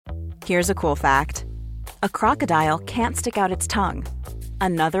Here's a cool fact. A crocodile can't stick out its tongue.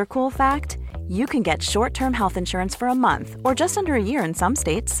 Another cool fact, you can get short-term health insurance for a month or just under a year in some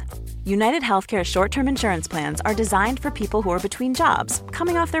states. United Healthcare short-term insurance plans are designed for people who are between jobs,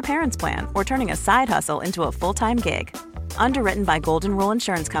 coming off their parents' plan, or turning a side hustle into a full-time gig. Underwritten by Golden Rule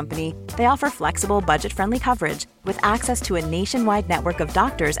Insurance Company, they offer flexible, budget-friendly coverage with access to a nationwide network of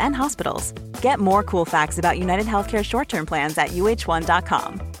doctors and hospitals. Get more cool facts about United Healthcare short-term plans at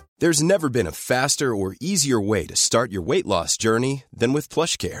uh1.com. There's never been a faster or easier way to start your weight loss journey than with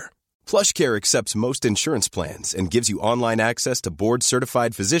PlushCare. PlushCare accepts most insurance plans and gives you online access to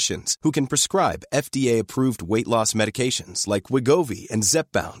board-certified physicians who can prescribe FDA-approved weight loss medications like Wegovy and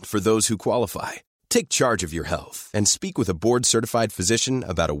Zepbound for those who qualify. Take charge of your health and speak with a board-certified physician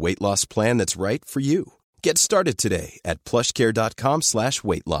about a weight loss plan that's right for you. Get started today at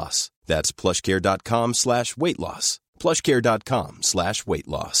plushcare.com/weight loss. That's plushcare.com/weight loss. plushcare.com/weight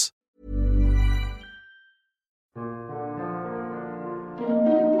loss.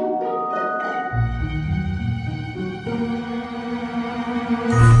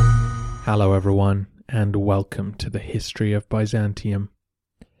 Hello everyone, and welcome to the History of Byzantium.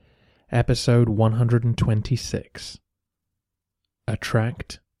 Episode 126.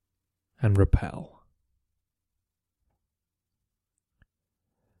 Attract and Repel.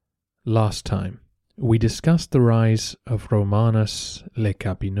 Last time, we discussed the rise of Romanus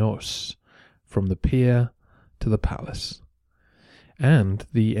Lekapinos from the pier to the palace, and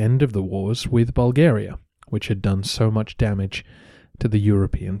the end of the wars with Bulgaria, which had done so much damage to the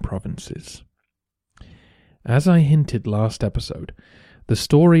European provinces. As I hinted last episode, the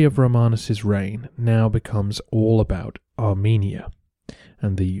story of Romanus's reign now becomes all about Armenia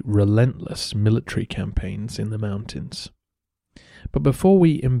and the relentless military campaigns in the mountains. But before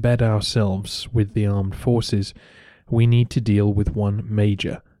we embed ourselves with the armed forces, we need to deal with one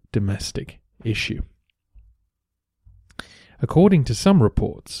major domestic issue. According to some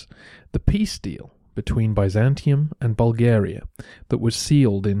reports, the peace deal between Byzantium and Bulgaria that was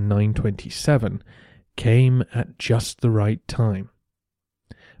sealed in 927 came at just the right time,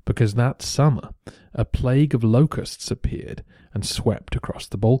 because that summer a plague of locusts appeared and swept across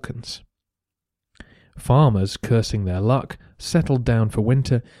the Balkans. Farmers, cursing their luck, settled down for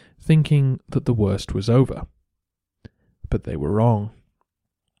winter, thinking that the worst was over. But they were wrong.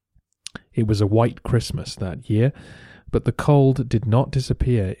 It was a white Christmas that year, but the cold did not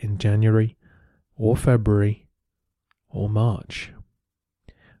disappear in January or February or March.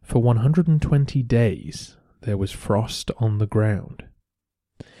 For 120 days there was frost on the ground.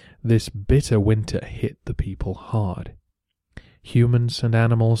 This bitter winter hit the people hard. Humans and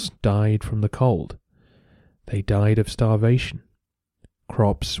animals died from the cold. They died of starvation.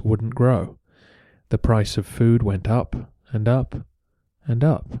 Crops wouldn't grow. The price of food went up and up and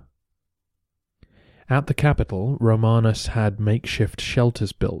up. At the capital, Romanus had makeshift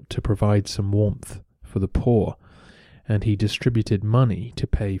shelters built to provide some warmth for the poor, and he distributed money to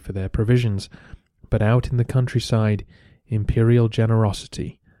pay for their provisions, but out in the countryside, imperial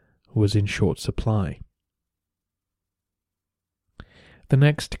generosity was in short supply. The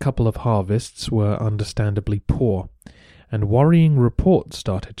next couple of harvests were understandably poor, and worrying reports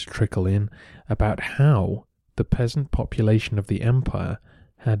started to trickle in about how the peasant population of the empire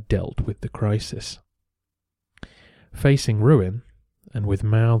had dealt with the crisis. Facing ruin, and with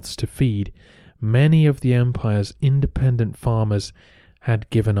mouths to feed, many of the empire's independent farmers had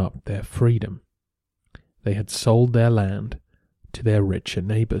given up their freedom. They had sold their land to their richer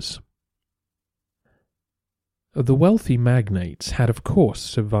neighbours. The wealthy magnates had of course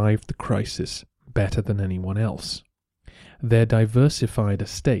survived the crisis better than anyone else. Their diversified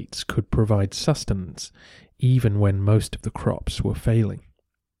estates could provide sustenance even when most of the crops were failing.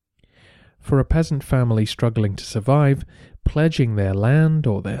 For a peasant family struggling to survive, pledging their land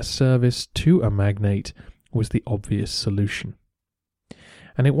or their service to a magnate was the obvious solution.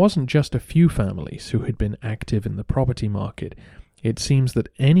 And it wasn't just a few families who had been active in the property market. It seems that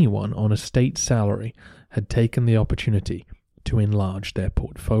anyone on a state salary had taken the opportunity to enlarge their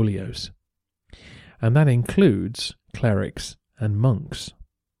portfolios. And that includes clerics and monks.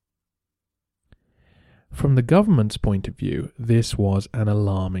 From the government's point of view, this was an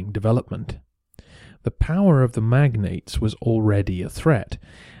alarming development. The power of the magnates was already a threat,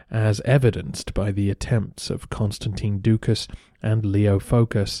 as evidenced by the attempts of Constantine Ducas and Leo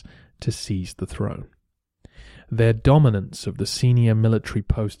Phocas to seize the throne. Their dominance of the senior military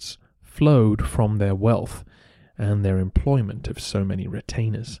posts flowed from their wealth and their employment of so many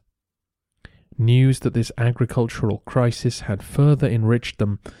retainers. News that this agricultural crisis had further enriched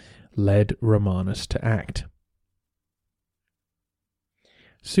them led Romanus to act.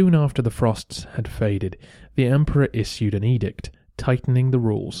 Soon after the frosts had faded, the emperor issued an edict tightening the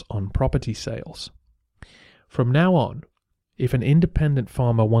rules on property sales. From now on, if an independent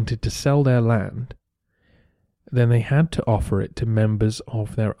farmer wanted to sell their land, then they had to offer it to members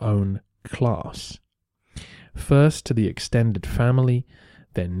of their own class. First to the extended family,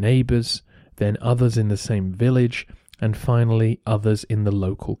 then neighbours, then others in the same village, and finally others in the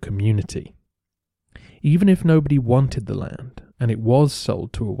local community. Even if nobody wanted the land, and it was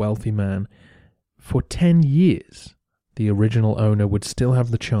sold to a wealthy man, for 10 years the original owner would still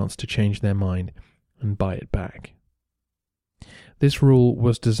have the chance to change their mind and buy it back. This rule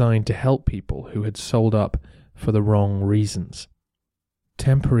was designed to help people who had sold up for the wrong reasons.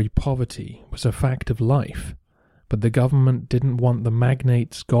 Temporary poverty was a fact of life, but the government didn't want the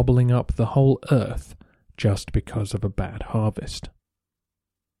magnates gobbling up the whole earth just because of a bad harvest.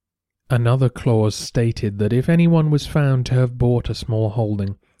 Another clause stated that if anyone was found to have bought a small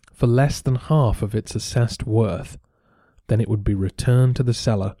holding for less than half of its assessed worth, then it would be returned to the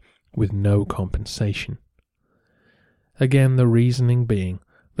seller with no compensation. Again, the reasoning being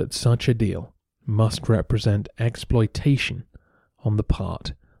that such a deal must represent exploitation on the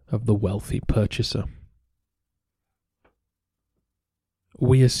part of the wealthy purchaser.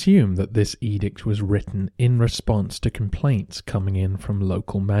 We assume that this edict was written in response to complaints coming in from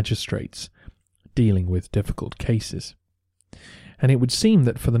local magistrates dealing with difficult cases, and it would seem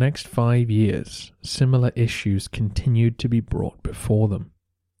that for the next 5 years similar issues continued to be brought before them.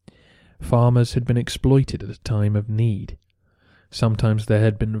 Farmers had been exploited at a time of need. Sometimes there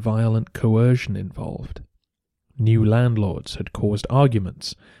had been violent coercion involved. New landlords had caused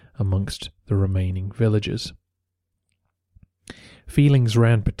arguments amongst the remaining villagers. Feelings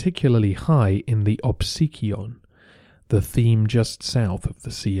ran particularly high in the Opsikion, the theme just south of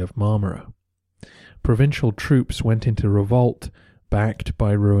the Sea of Marmara. Provincial troops went into revolt, backed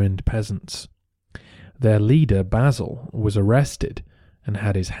by ruined peasants. Their leader, Basil, was arrested and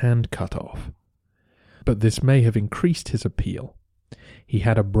had his hand cut off. But this may have increased his appeal. He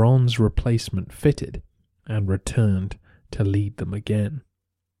had a bronze replacement fitted and returned to lead them again.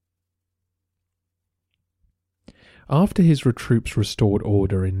 After his troops restored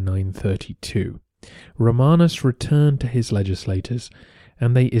order in 932, Romanus returned to his legislators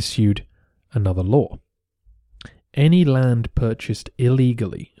and they issued another law. Any land purchased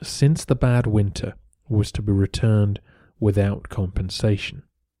illegally since the bad winter was to be returned without compensation.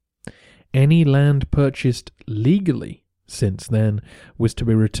 Any land purchased legally since then was to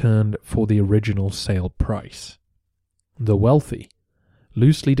be returned for the original sale price. The wealthy,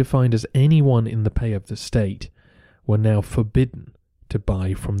 loosely defined as anyone in the pay of the state, were now forbidden to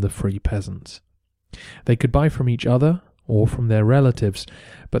buy from the free peasants. They could buy from each other or from their relatives,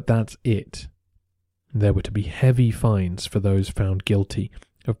 but that's it. There were to be heavy fines for those found guilty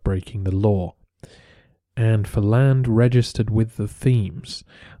of breaking the law. And for land registered with the themes,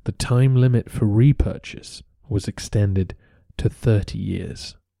 the time limit for repurchase was extended to 30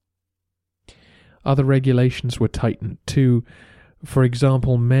 years. Other regulations were tightened too. For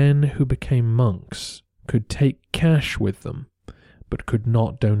example, men who became monks could take cash with them, but could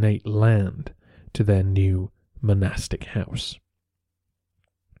not donate land to their new monastic house.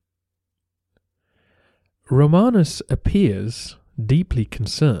 Romanus appears deeply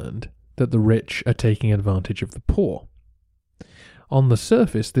concerned that the rich are taking advantage of the poor. On the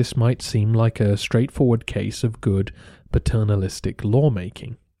surface, this might seem like a straightforward case of good paternalistic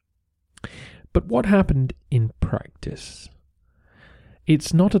lawmaking. But what happened in practice?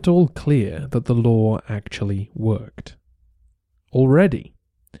 It's not at all clear that the law actually worked. Already,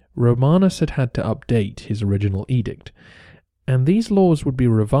 Romanus had had to update his original edict, and these laws would be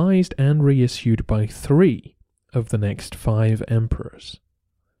revised and reissued by 3 of the next 5 emperors,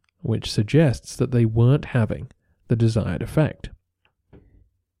 which suggests that they weren't having the desired effect.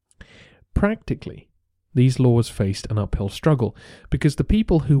 Practically, these laws faced an uphill struggle because the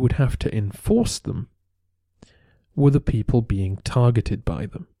people who would have to enforce them were the people being targeted by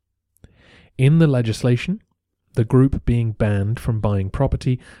them. In the legislation, the group being banned from buying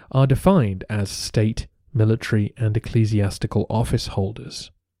property are defined as state, military, and ecclesiastical office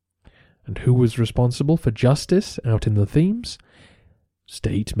holders. And who was responsible for justice out in the themes?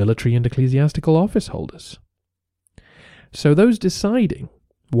 State, military, and ecclesiastical office holders. So those deciding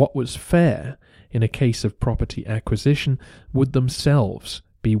what was fair in a case of property acquisition would themselves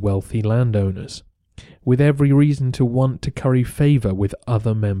be wealthy landowners, with every reason to want to curry favour with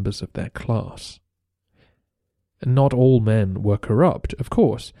other members of their class. Not all men were corrupt, of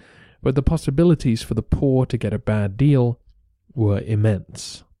course, but the possibilities for the poor to get a bad deal were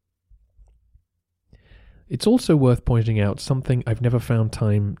immense. It's also worth pointing out something I've never found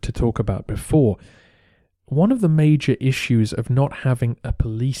time to talk about before. One of the major issues of not having a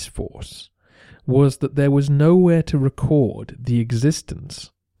police force was that there was nowhere to record the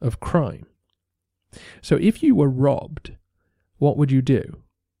existence of crime. So if you were robbed, what would you do?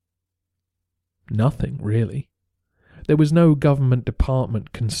 Nothing, really. There was no government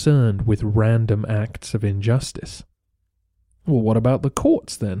department concerned with random acts of injustice. Well, what about the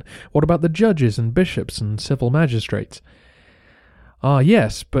courts, then? What about the judges and bishops and civil magistrates? Ah,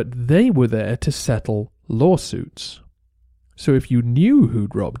 yes, but they were there to settle lawsuits. So if you knew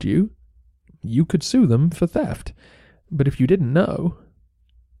who'd robbed you, you could sue them for theft. But if you didn't know,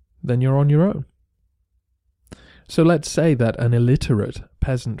 then you're on your own. So let's say that an illiterate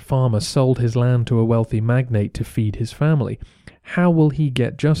peasant farmer sold his land to a wealthy magnate to feed his family. How will he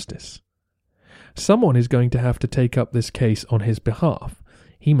get justice? Someone is going to have to take up this case on his behalf.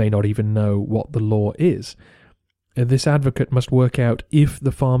 He may not even know what the law is. This advocate must work out if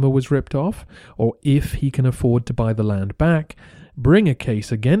the farmer was ripped off, or if he can afford to buy the land back, bring a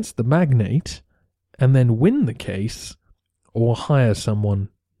case against the magnate, and then win the case, or hire someone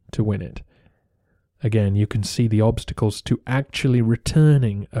to win it. Again, you can see the obstacles to actually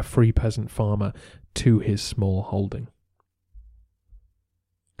returning a free peasant farmer to his small holding.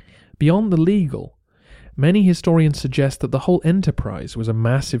 Beyond the legal, many historians suggest that the whole enterprise was a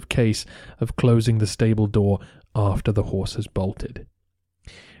massive case of closing the stable door after the horse has bolted.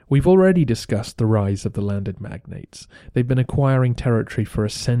 We've already discussed the rise of the landed magnates. They've been acquiring territory for a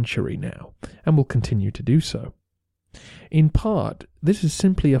century now, and will continue to do so. In part, this is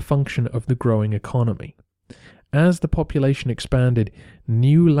simply a function of the growing economy. As the population expanded,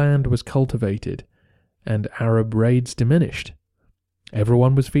 new land was cultivated, and Arab raids diminished.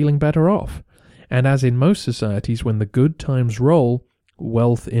 Everyone was feeling better off, and as in most societies, when the good times roll,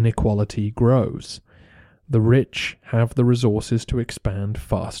 wealth inequality grows. The rich have the resources to expand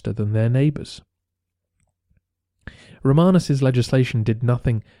faster than their neighbours. Romanus's legislation did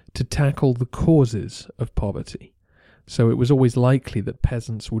nothing to tackle the causes of poverty, so it was always likely that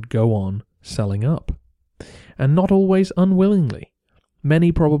peasants would go on selling up. And not always unwillingly.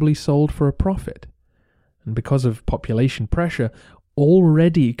 Many probably sold for a profit. And because of population pressure,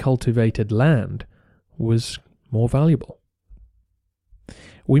 already cultivated land was more valuable.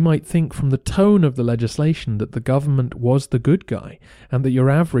 We might think from the tone of the legislation that the government was the good guy, and that your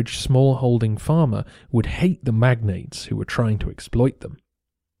average small-holding farmer would hate the magnates who were trying to exploit them.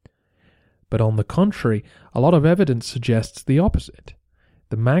 But on the contrary, a lot of evidence suggests the opposite.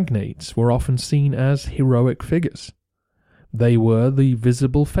 The magnates were often seen as heroic figures. They were the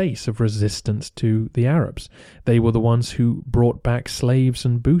visible face of resistance to the Arabs. They were the ones who brought back slaves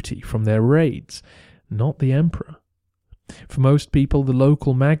and booty from their raids, not the emperor. For most people, the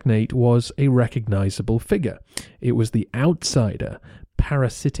local magnate was a recognizable figure. It was the outsider,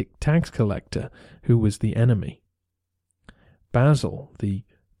 parasitic tax collector, who was the enemy. Basil, the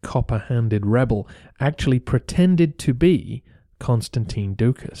copper-handed rebel, actually pretended to be Constantine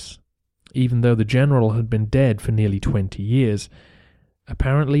Ducas. Even though the general had been dead for nearly 20 years,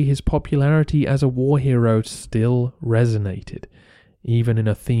 apparently his popularity as a war hero still resonated, even in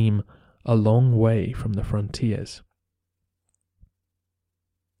a theme a long way from the frontiers.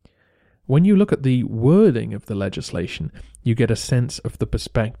 When you look at the wording of the legislation, you get a sense of the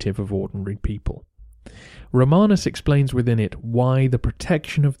perspective of ordinary people. Romanus explains within it why the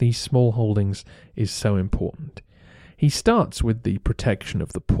protection of these small holdings is so important. He starts with the protection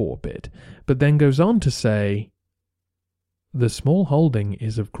of the poor bit, but then goes on to say, "The small holding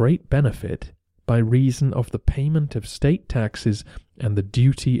is of great benefit by reason of the payment of state taxes and the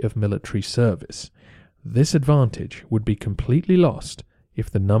duty of military service. This advantage would be completely lost if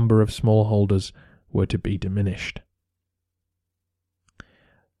the number of smallholders were to be diminished."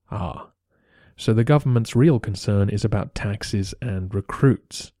 So the government's real concern is about taxes and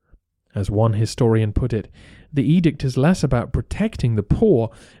recruits. As one historian put it, the edict is less about protecting the poor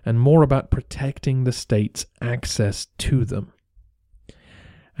and more about protecting the state's access to them.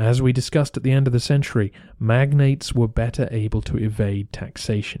 As we discussed at the end of the century, magnates were better able to evade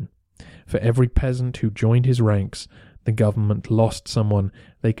taxation. For every peasant who joined his ranks, the government lost someone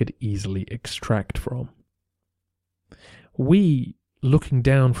they could easily extract from. We, looking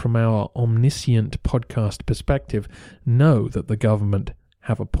down from our omniscient podcast perspective, know that the government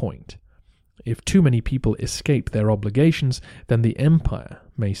have a point. If too many people escape their obligations, then the empire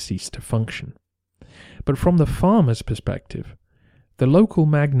may cease to function. But from the farmer's perspective, the local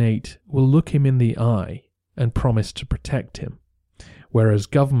magnate will look him in the eye and promise to protect him, whereas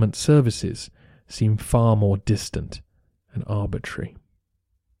government services seem far more distant and arbitrary.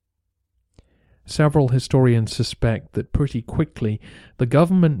 several historians suspect that pretty quickly the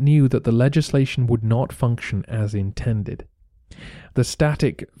government knew that the legislation would not function as intended. The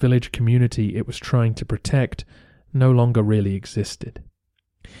static village community it was trying to protect no longer really existed.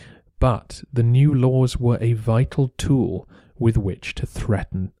 But the new laws were a vital tool with which to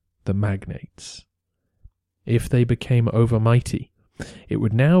threaten the magnates. If they became overmighty, it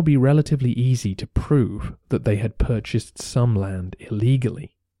would now be relatively easy to prove that they had purchased some land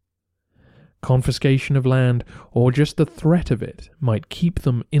illegally. Confiscation of land, or just the threat of it, might keep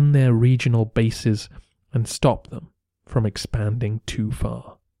them in their regional bases and stop them from expanding too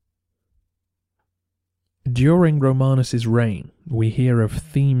far. During Romanus's reign, we hear of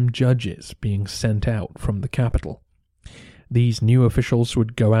theme judges being sent out from the capital. These new officials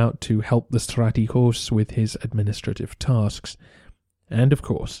would go out to help the strategos with his administrative tasks, and of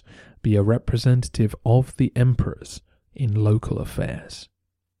course, be a representative of the emperors in local affairs.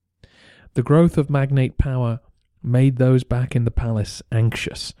 The growth of magnate power made those back in the palace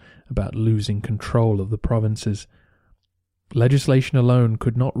anxious about losing control of the provinces. Legislation alone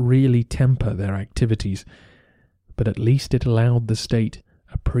could not really temper their activities, but at least it allowed the state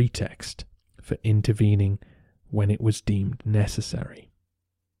a pretext for intervening when it was deemed necessary.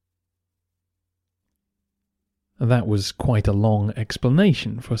 That was quite a long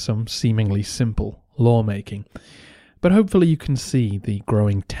explanation for some seemingly simple lawmaking, but hopefully you can see the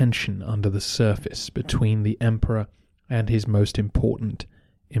growing tension under the surface between the emperor and his most important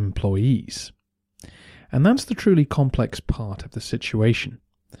employees. And that's the truly complex part of the situation.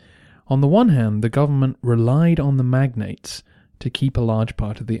 On the one hand, the government relied on the magnates to keep a large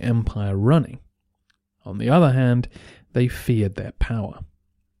part of the empire running. On the other hand, they feared their power.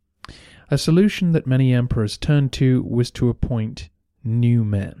 A solution that many emperors turned to was to appoint new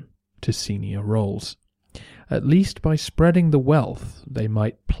men to senior roles. At least by spreading the wealth, they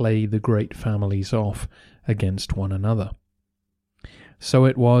might play the great families off against one another. So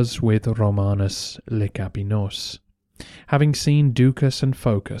it was with Romanus Lecapenus. Having seen Ducas and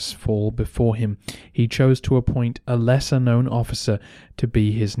Phocas fall before him, he chose to appoint a lesser-known officer to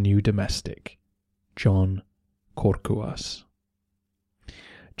be his new domestic, John Corcuas.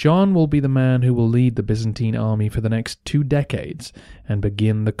 John will be the man who will lead the Byzantine army for the next 2 decades and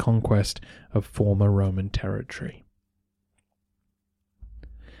begin the conquest of former Roman territory.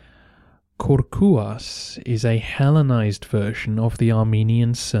 Corcuas is a Hellenized version of the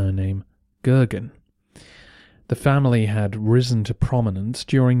Armenian surname Gurgen. The family had risen to prominence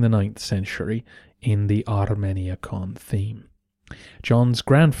during the 9th century in the Armeniacon theme. John's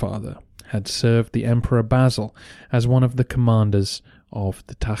grandfather had served the Emperor Basil as one of the commanders of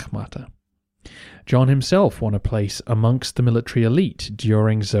the Tachmata. John himself won a place amongst the military elite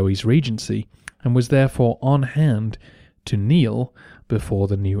during Zoe's regency and was therefore on hand to kneel before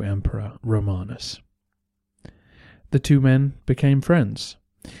the new emperor Romanus. The two men became friends,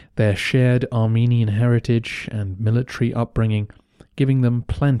 their shared Armenian heritage and military upbringing giving them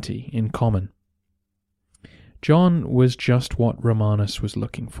plenty in common. John was just what Romanus was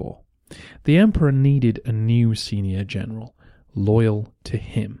looking for. The emperor needed a new senior general, loyal to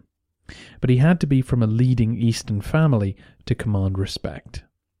him, but he had to be from a leading Eastern family to command respect.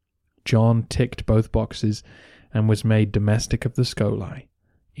 John ticked both boxes and was made domestic of the Scoli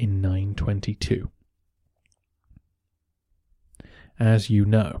in 922. As you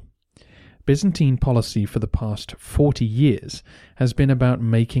know, Byzantine policy for the past 40 years has been about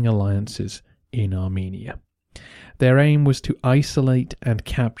making alliances in Armenia. Their aim was to isolate and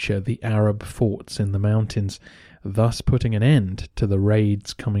capture the Arab forts in the mountains, thus putting an end to the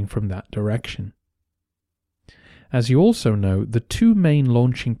raids coming from that direction. As you also know, the 2 main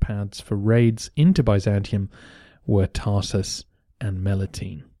launching pads for raids into Byzantium were Tarsus and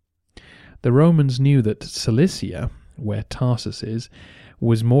Melitene. The Romans knew that Cilicia, where Tarsus is,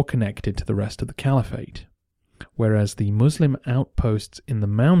 was more connected to the rest of the caliphate, whereas the Muslim outposts in the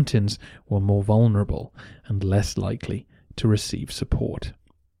mountains were more vulnerable and less likely to receive support.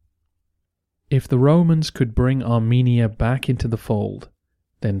 If the Romans could bring Armenia back into the fold,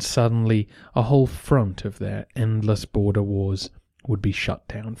 then suddenly a whole front of their endless border wars would be shut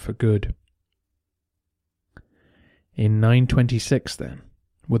down for good. In 926 then,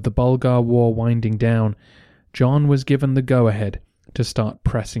 with the Bulgar War winding down, John was given the go-ahead to start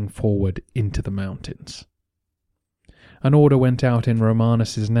pressing forward into the mountains. An order went out in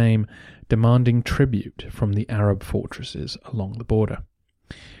Romanus's name demanding tribute from the Arab fortresses along the border.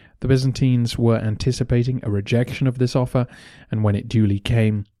 The Byzantines were anticipating a rejection of this offer, and when it duly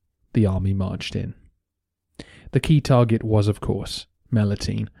came, the army marched in. The key target was, of course,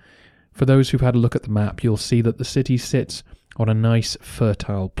 Melitene. For those who've had a look at the map, you'll see that the city sits on a nice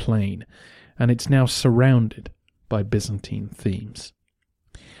fertile plain, and it's now surrounded by Byzantine themes.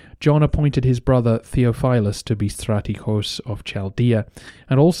 John appointed his brother Theophilus to be strategos of Chaldea,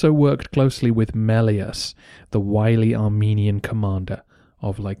 and also worked closely with Melias, the wily Armenian commander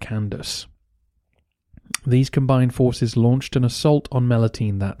of Lycandus. These combined forces launched an assault on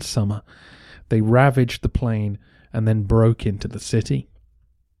Melitene that summer. They ravaged the plain and then broke into the city.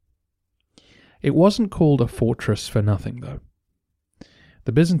 It wasn't called a fortress for nothing, though.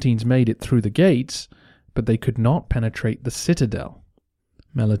 The Byzantines made it through the gates, but they could not penetrate the citadel.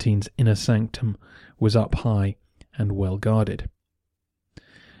 Melitene's inner sanctum was up high and well guarded.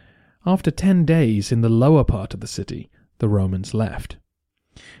 After 10 days in the lower part of the city, the Romans left.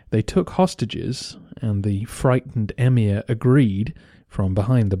 They took hostages, and the frightened emir agreed, from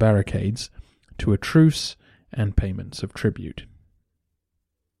behind the barricades, to a truce and payments of tribute.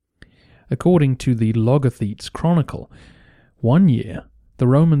 According to the Logothetes Chronicle, one year the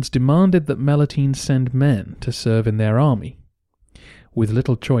Romans demanded that Melitene send men to serve in their army. With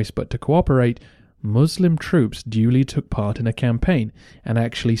little choice but to cooperate, Muslim troops duly took part in a campaign and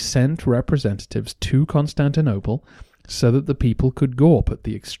actually sent representatives to Constantinople so that the people could gawp at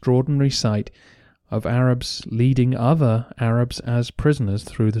the extraordinary sight of Arabs leading other Arabs as prisoners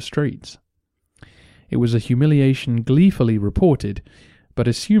through the streets. It was a humiliation gleefully reported, but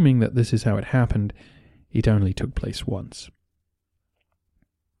assuming that this is how it happened, it only took place once.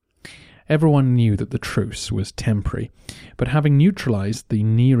 Everyone knew that the truce was temporary, but having neutralized the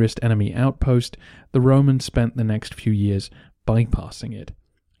nearest enemy outpost, the Romans spent the next few years bypassing it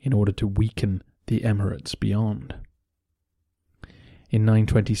in order to weaken the emirates beyond. In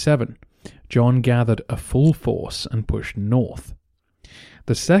 927, John gathered a full force and pushed north.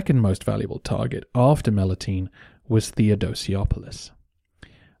 The second most valuable target after Melitene was Theodosiopolis,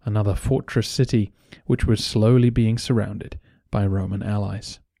 another fortress city which was slowly being surrounded by Roman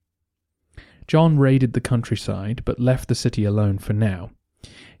allies. John raided the countryside, but left the city alone for now.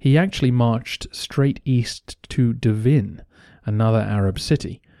 He actually marched straight east to Devin, another Arab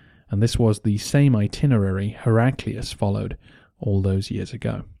city, and this was the same itinerary Heraclius followed all those years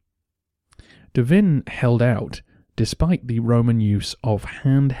ago. Devin held out despite the Roman use of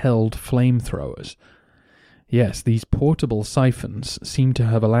handheld flamethrowers. Yes, these portable siphons seem to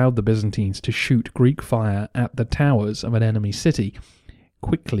have allowed the Byzantines to shoot Greek fire at the towers of an enemy city,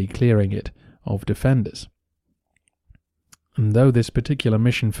 quickly clearing it of defenders. And though this particular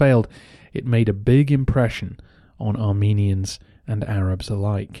mission failed, it made a big impression on Armenians and Arabs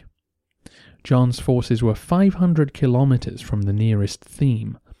alike. John's forces were 500 kilometers from the nearest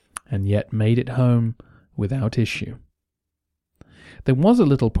theme, and yet made it home without issue. There was a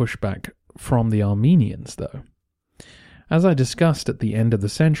little pushback from the Armenians, though. As I discussed at the end of the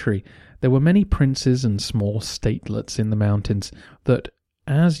century, there were many princes and small statelets in the mountains that,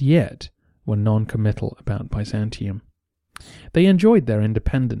 as yet, were non-committal about Byzantium. They enjoyed their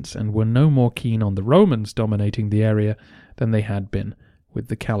independence and were no more keen on the Romans dominating the area than they had been with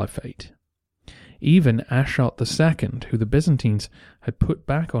the Caliphate. Even Ashot II, who the Byzantines had put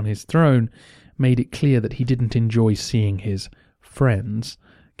back on his throne, made it clear that he didn't enjoy seeing his friends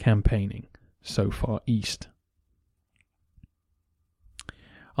campaigning so far east.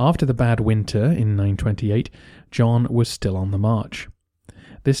 After the bad winter in 928, John was still on the march,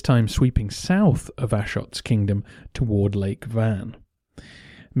 this time sweeping south of Ashot's kingdom toward Lake Van.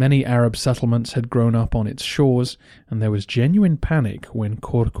 Many Arab settlements had grown up on its shores, and there was genuine panic when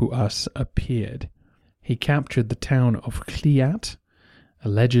Korkuas appeared. He captured the town of Kliat,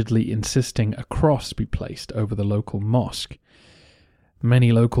 allegedly insisting a cross be placed over the local mosque.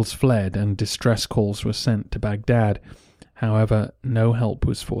 Many locals fled, and distress calls were sent to Baghdad. However, no help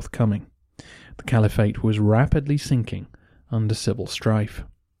was forthcoming. The caliphate was rapidly sinking under civil strife.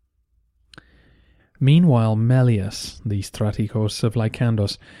 Meanwhile, Melias, the strategos of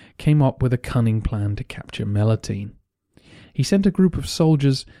Lycandos, came up with a cunning plan to capture Melitene. He sent a group of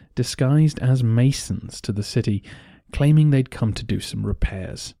soldiers disguised as masons to the city, claiming they'd come to do some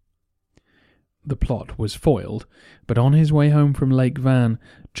repairs. The plot was foiled, but on his way home from Lake Van,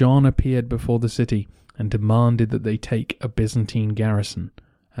 John appeared before the city and demanded that they take a Byzantine garrison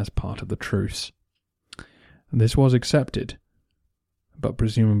as part of the truce. This was accepted, but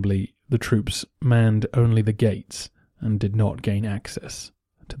presumably the troops manned only the gates and did not gain access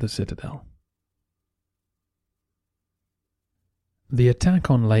to the citadel. The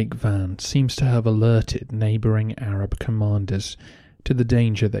attack on Lake Van seems to have alerted neighbouring Arab commanders to the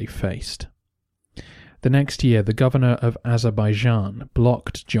danger they faced. The next year, the governor of Azerbaijan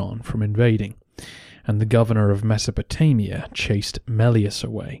blocked John from invading, and the governor of Mesopotamia chased Melias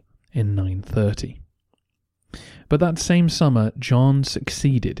away in 930. But that same summer, John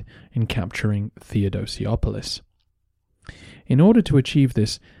succeeded in capturing Theodosiopolis. In order to achieve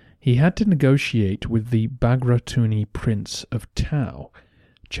this, he had to negotiate with the Bagratuni Prince of Tau.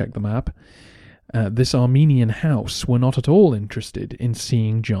 Check the map. This Armenian house were not at all interested in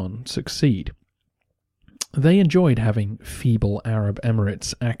seeing John succeed. They enjoyed having feeble Arab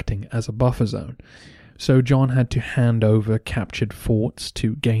emirates acting as a buffer zone, so John had to hand over captured forts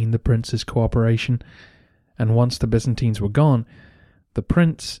to gain the prince's cooperation, and once the Byzantines were gone, the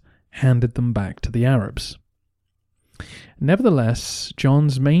prince handed them back to the Arabs. Nevertheless,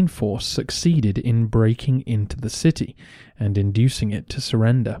 John's main force succeeded in breaking into the city and inducing it to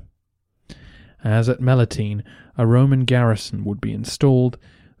surrender. As at Melitene, a Roman garrison would be installed,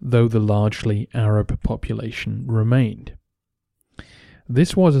 though the largely Arab population remained.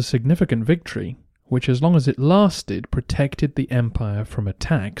 This was a significant victory, which, as long as it lasted, protected the empire from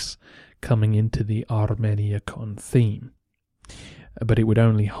attacks coming into the Armeniacon theme. But it would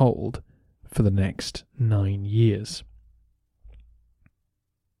only hold for the next 9 years.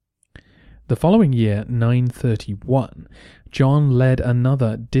 The following year, 931, John led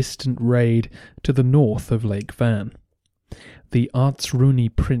another distant raid to the north of Lake Van. The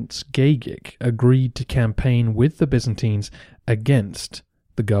Artsruni prince Gagik agreed to campaign with the Byzantines against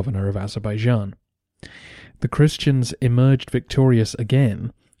the governor of Azerbaijan. The Christians emerged victorious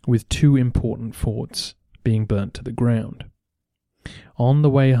again, with 2 important forts being burnt to the ground. On the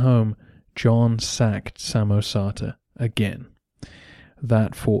way home, John sacked Samosata again.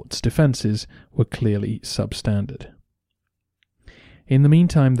 That fort's defences were clearly substandard. In the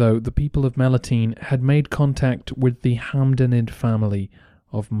meantime, though, the people of Melitene had made contact with the Hamdanid family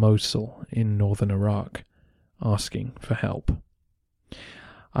of Mosul in northern Iraq, asking for help.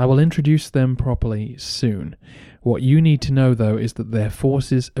 I will introduce them properly soon. What you need to know, though, is that their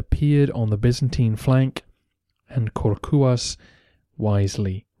forces appeared on the Byzantine flank, and Korkuas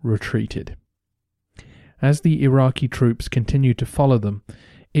wisely retreated. As the Iraqi troops continued to follow them,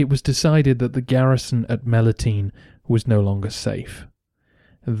 it was decided that the garrison at Melitene was no longer safe.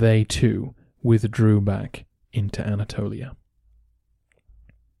 They, too, withdrew back into Anatolia.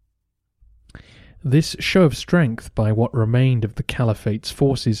 This show of strength by what remained of the Caliphate's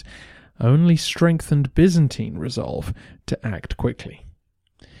forces only strengthened Byzantine resolve to act quickly.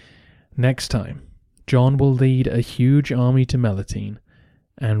 Next time, John will lead a huge army to Melitene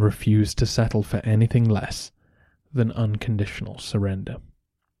and refuse to settle for anything less than unconditional surrender.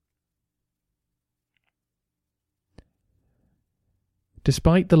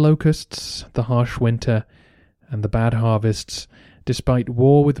 Despite the locusts, the harsh winter, and the bad harvests, despite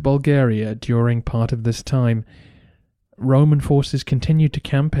war with Bulgaria during part of this time, Roman forces continued to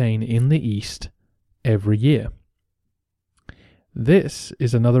campaign in the east every year. This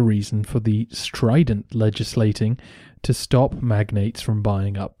is another reason for the strident legislating to stop magnates from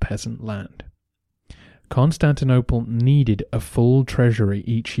buying up peasant land. Constantinople needed a full treasury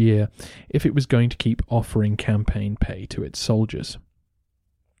each year if it was going to keep offering campaign pay to its soldiers.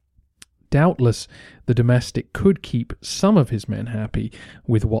 Doubtless, the domestic could keep some of his men happy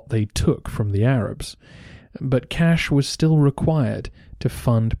with what they took from the Arabs, but cash was still required to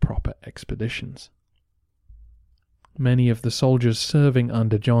fund proper expeditions. Many of the soldiers serving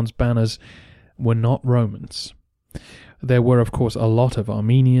under John's banners were not Romans. There were, of course, a lot of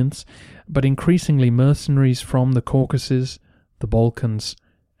Armenians, but increasingly mercenaries from the Caucasus, the Balkans,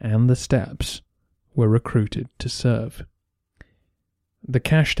 and the steppes were recruited to serve. The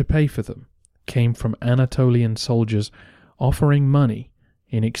cash to pay for them came from Anatolian soldiers offering money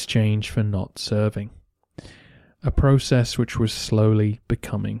in exchange for not serving, a process which was slowly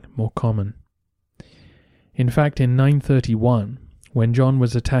becoming more common. In fact, in 931, when John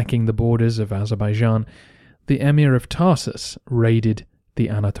was attacking the borders of Azerbaijan, the emir of Tarsus raided the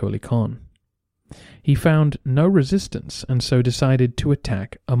Anatolikon. He found no resistance and so decided to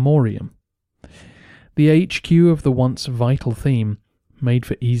attack Amorium. The HQ of the once vital theme made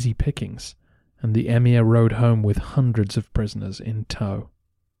for easy pickings, and the emir rode home with hundreds of prisoners in tow.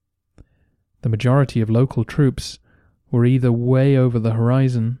 The majority of local troops were either way over the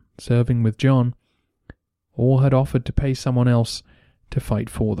horizon, serving with John, or had offered to pay someone else to fight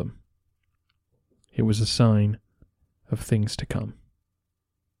for them. It was a sign of things to come.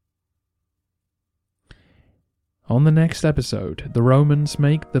 On the next episode, the Romans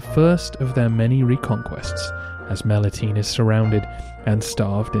make the first of their many reconquests as Melitene is surrounded and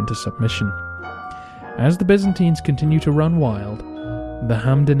starved into submission. As the Byzantines continue to run wild, the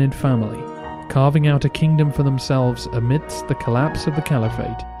Hamdanid family, carving out a kingdom for themselves amidst the collapse of the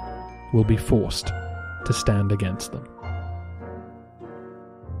Caliphate, will be forced to stand against them.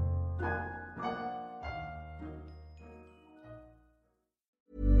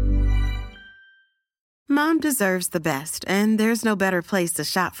 deserves the best, and there's no better place to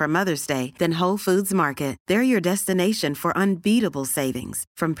shop for Mother's Day than Whole Foods Market. They're your destination for unbeatable savings,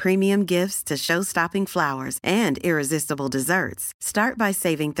 from premium gifts to show-stopping flowers and irresistible desserts. Start by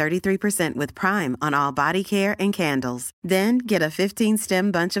saving 33% with Prime on all body care and candles. Then get a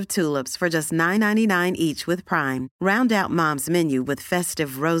 15-stem bunch of tulips for just $9.99 each with Prime. Round out Mom's menu with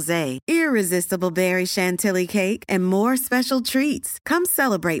festive rosé, irresistible berry chantilly cake, and more special treats. Come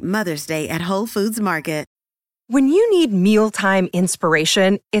celebrate Mother's Day at Whole Foods Market. When you need mealtime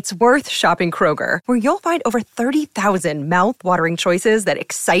inspiration, it's worth shopping Kroger, where you'll find over 30,000 mouth-watering choices that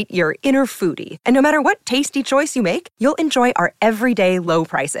excite your inner foodie. And no matter what tasty choice you make, you'll enjoy our everyday low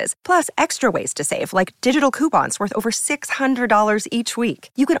prices, plus extra ways to save, like digital coupons worth over $600 each week.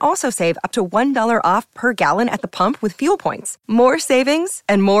 You can also save up to $1 off per gallon at the pump with fuel points. More savings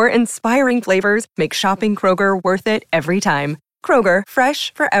and more inspiring flavors make shopping Kroger worth it every time. Kroger,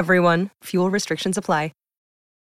 fresh for everyone. Fuel restrictions apply.